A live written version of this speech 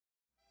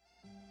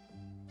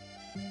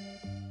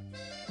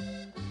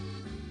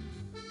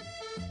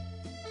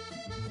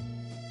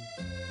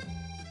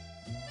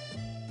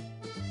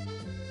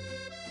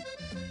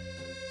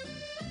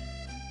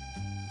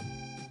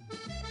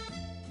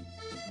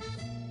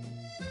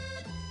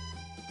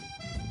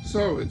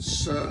So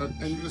it's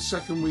end of the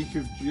second week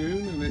of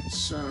June, and it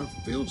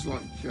feels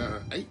like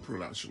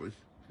April actually.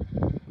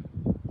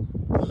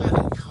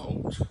 Bloody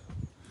cold,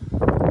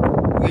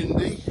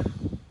 windy,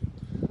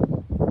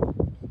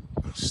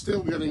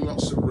 still getting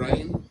lots of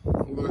rain,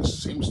 although it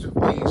seems to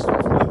have eased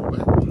off a little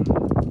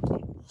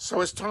bit. So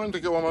it's time to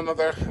go on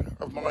another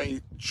of my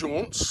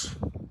jaunts,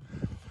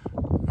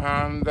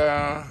 and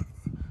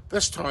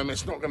this time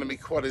it's not going to be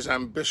quite as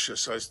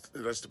ambitious as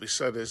it has to be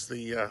said as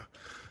the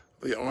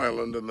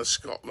Ireland and the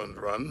Scotland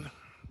run.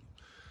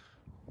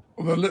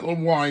 The little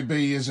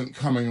YB isn't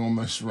coming on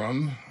this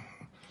run,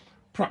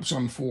 perhaps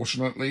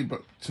unfortunately,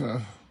 but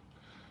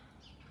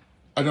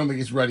I don't think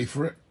it's ready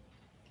for it,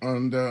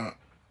 and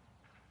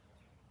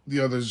the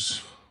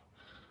others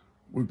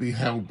would be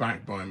held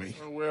back by me.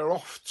 So we're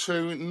off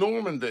to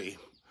Normandy,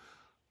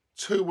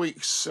 2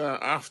 weeks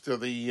after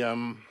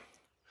the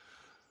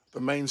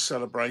main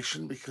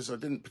celebration, because I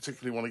didn't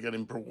particularly want to get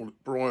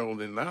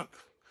embroiled in that.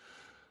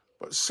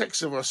 But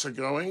 6 of us are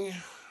going.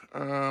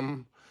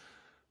 2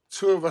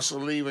 of us are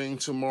leaving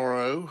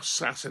tomorrow,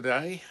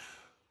 Saturday,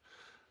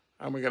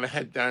 and we're going to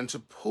head down to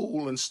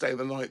Poole and stay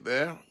the night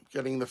there,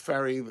 getting the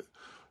ferry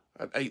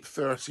at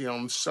 8:30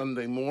 on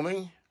Sunday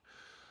morning.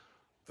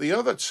 The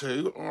other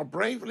 2 are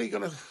bravely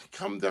going to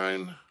come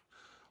down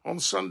on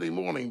Sunday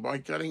morning by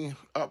getting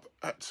up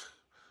at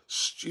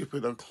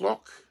stupid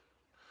o'clock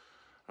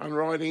and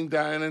riding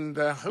down and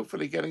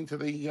hopefully getting to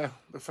the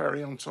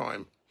ferry on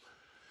time.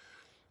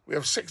 We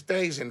have 6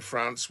 days in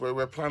France where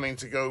we're planning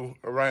to go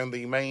around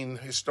the main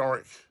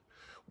historic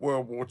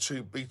World War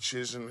II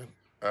beaches and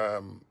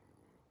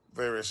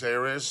various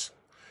areas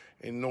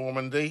in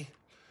Normandy.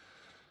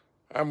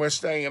 And we're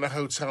staying in a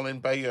hotel in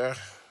Bayeux.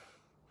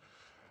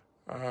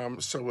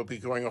 So we'll be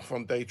going off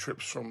on day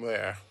trips from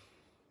there.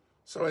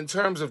 So in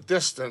terms of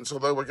distance,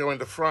 although we're going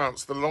to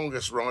France, the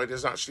longest ride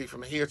is actually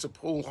from here to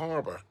Poole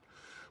Harbour,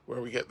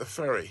 where we get the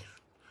ferry.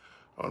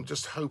 I'm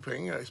just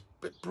hoping, it's a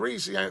bit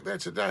breezy out there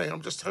today,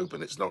 I'm just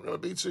hoping it's not going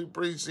to be too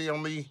breezy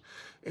on the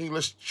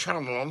English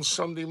Channel on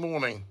Sunday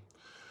morning.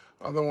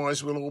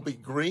 Otherwise we'll all be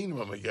green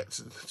when we get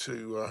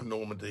to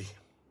Normandy.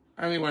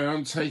 Anyway,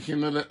 I'm taking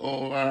the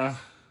little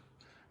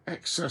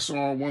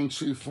XSR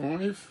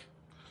 125,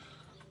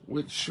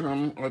 which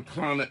I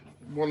plan at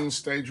one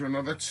stage or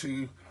another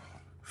to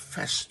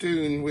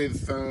festoon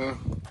with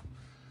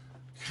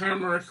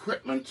camera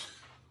equipment.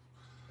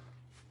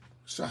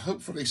 So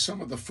hopefully some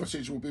of the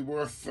footage will be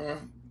worth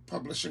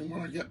publishing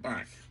when I get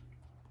back.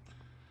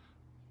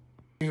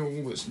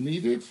 All that's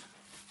needed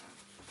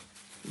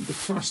in the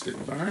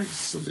plastic bag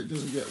so that it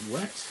doesn't get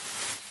wet.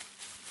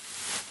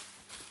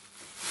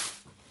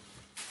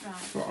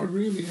 Right. But I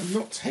really am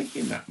not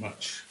taking that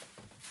much.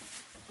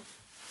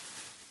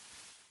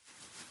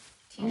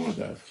 Oh, I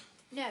don't.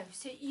 No,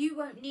 so you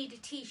won't need a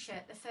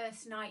t-shirt the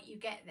first night you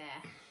get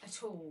there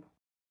at all.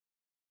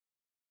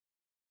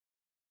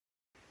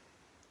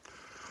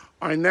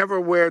 I never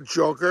wear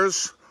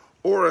joggers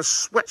or a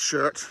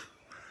sweatshirt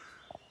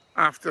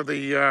after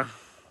the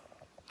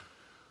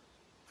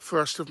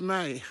 1st of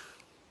May.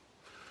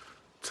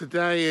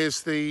 Today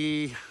is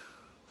the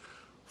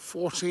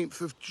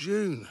 14th of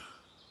June.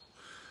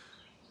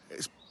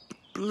 It's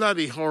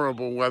bloody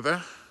horrible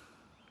weather.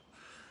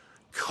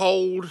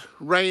 Cold,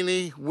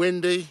 rainy,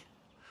 windy.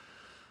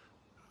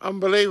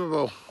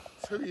 Unbelievable.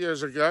 2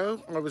 years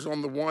ago, I was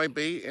on the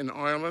YB in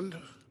Ireland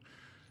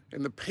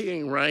in the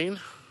peeing rain.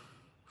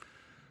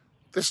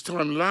 This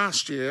time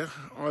last year,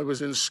 I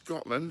was in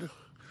Scotland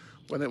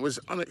when it was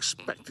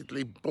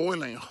unexpectedly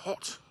boiling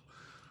hot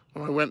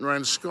when I went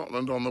around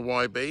Scotland on the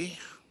YB.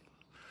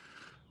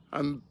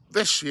 And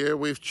this year,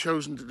 we've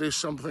chosen to do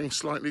something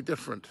slightly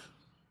different.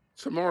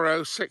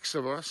 Tomorrow, 6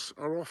 of us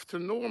are off to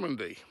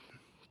Normandy.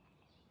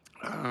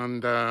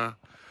 And I'm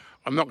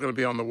not going to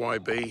be on the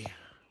YB.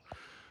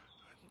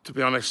 To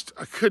be honest,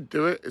 I could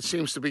do it. It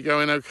seems to be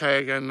going okay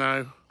again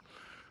now.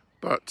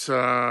 But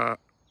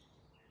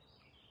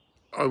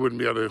I wouldn't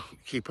be able to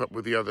keep up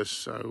with the others,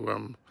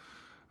 so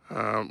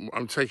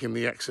I'm taking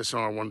the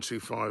XSR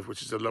 125,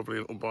 which is a lovely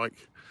little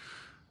bike.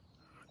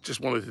 Just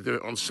wanted to do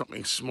it on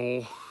something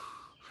small.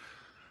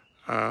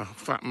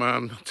 Fat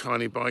man,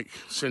 tiny bike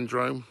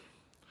syndrome.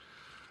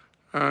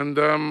 And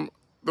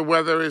the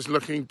weather is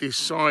looking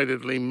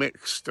decidedly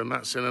mixed, and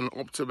that's in an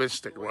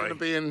optimistic way. We're going to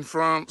be in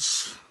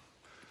France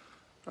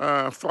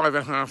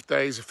 5.5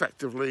 days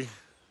effectively.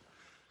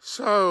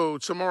 So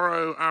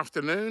tomorrow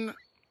afternoon,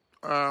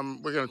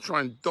 we're going to try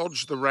and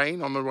dodge the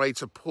rain on the way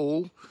to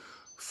Poole.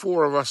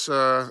 4 of us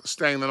are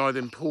staying the night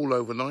in Poole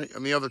overnight,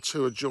 and the other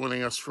 2 are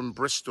joining us from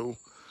Bristol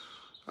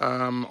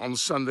on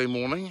Sunday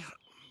morning.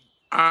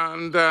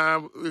 And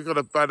we've got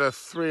about a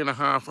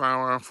 3.5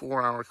 hour,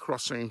 4 hour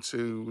crossing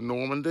to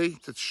Normandy,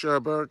 to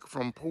Cherbourg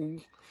from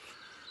Poole.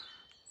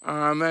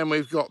 And then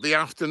we've got the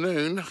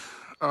afternoon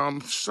on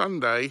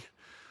Sunday.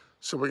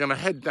 So we're going to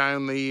head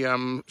down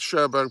the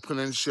Cherbourg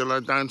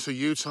Peninsula down to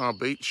Utah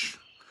Beach,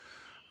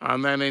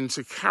 and then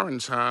into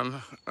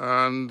Carentan,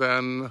 and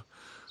then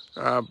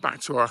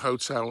back to our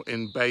hotel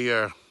in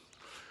Bayeux.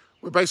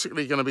 We're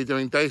basically going to be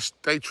doing day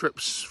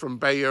trips from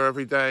Bayeux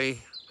every day,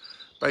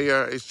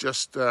 Bayeux is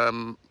just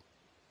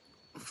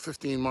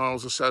 15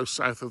 miles or so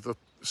south of the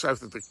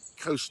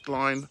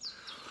coastline.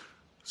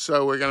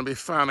 So we're going to be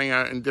fanning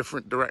out in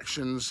different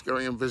directions,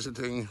 going and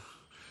visiting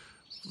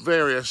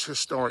various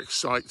historic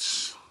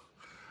sites,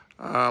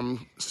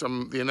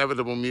 the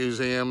inevitable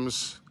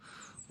museums,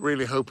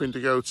 really hoping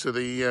to go to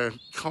the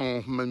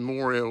Caen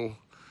Memorial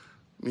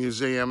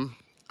Museum,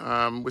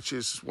 which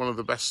is one of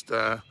the best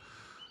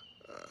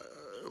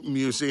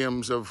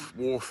museums of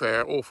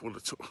warfare. Awful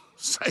to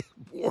say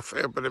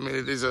warfare, but I mean,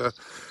 it is a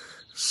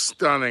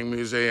stunning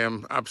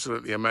museum,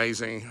 absolutely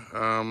amazing.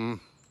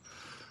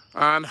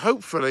 And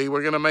hopefully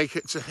we're going to make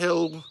it to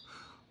Hill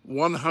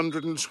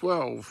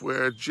 112,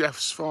 where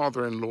Jeff's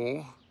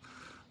father-in-law,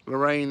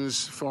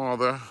 Lorraine's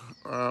father,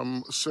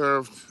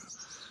 served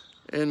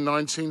in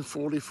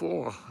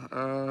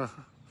 1944.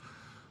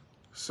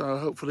 So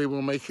hopefully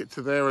we'll make it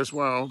to there as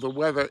well. The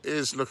weather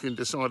is looking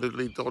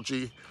decidedly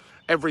dodgy.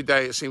 Every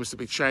day it seems to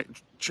be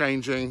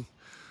changing.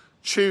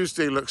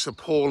 Tuesday looks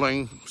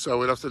appalling, so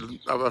we'll have to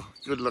have a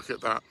good look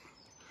at that.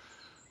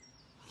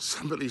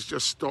 Somebody's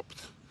just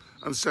stopped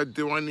and said,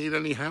 "Do I need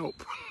any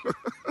help?"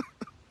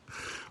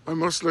 I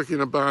must look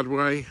in a bad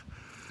way.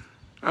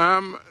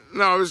 No,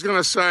 I was going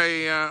to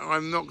say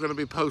I'm not going to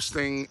be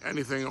posting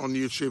anything on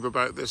YouTube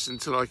about this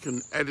until I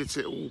can edit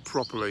it all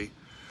properly.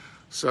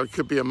 So it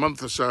could be a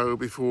month or so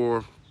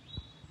before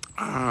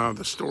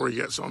the story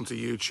gets onto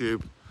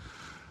YouTube.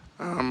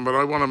 But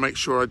I want to make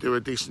sure I do a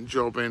decent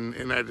job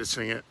in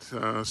editing it.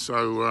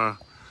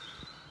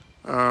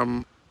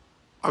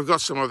 I've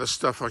got some other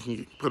stuff I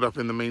can put up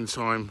in the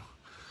meantime.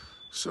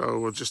 So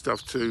we'll just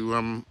have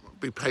to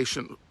be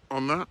patient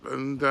on that,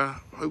 and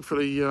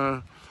hopefully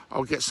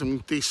I'll get some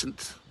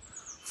decent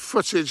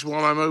footage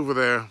while I'm over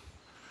there.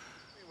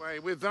 Anyway,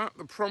 with that,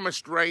 the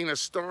promised rain has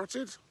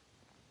started.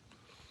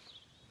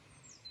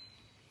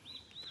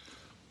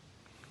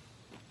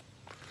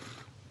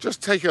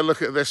 Just take a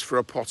look at this for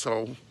a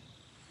pothole.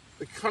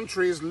 The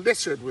country is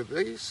littered with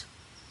these.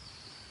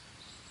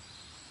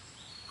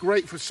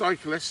 Great for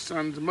cyclists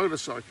and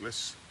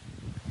motorcyclists.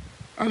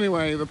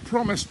 Anyway, the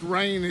promised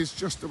rain is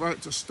just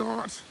about to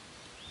start.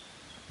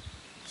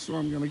 So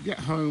I'm going to get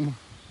home,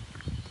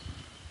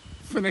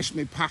 finish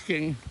my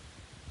packing,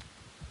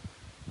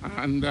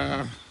 and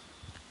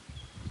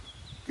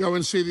go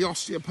and see the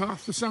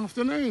osteopath this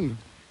afternoon.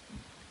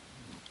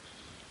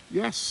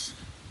 Yes,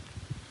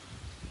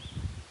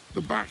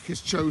 the back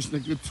has chosen a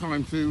good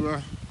time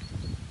to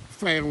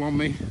fail on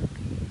me.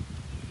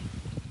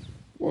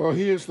 Well,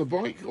 here's the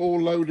bike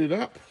all loaded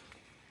up.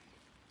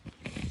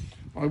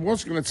 I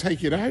was going to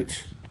take it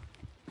out,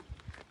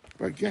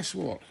 but guess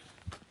what?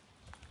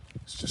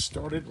 It's just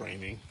started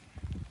raining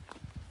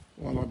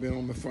while I've been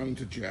on the phone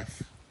to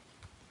Jeff.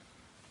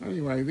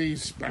 Anyway,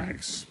 these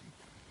bags,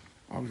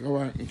 I'll go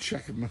out and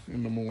check them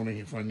in the morning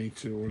if I need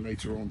to, or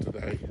later on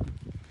today.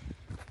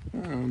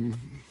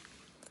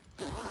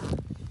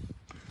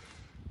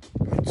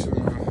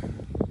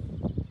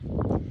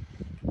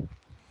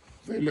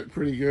 They look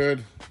pretty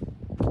good.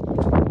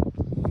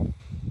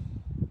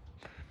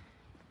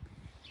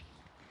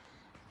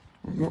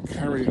 I'm not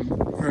carrying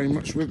very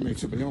much with me,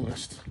 to be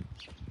honest.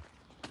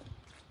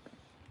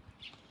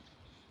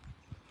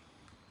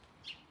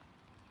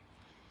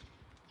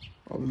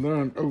 I've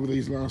learned over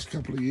these last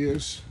couple of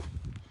years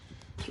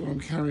that I'm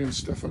carrying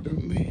stuff I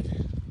don't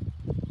need.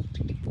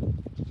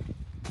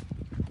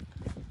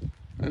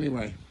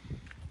 Anyway,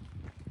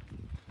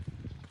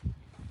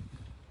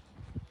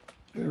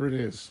 there it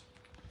is.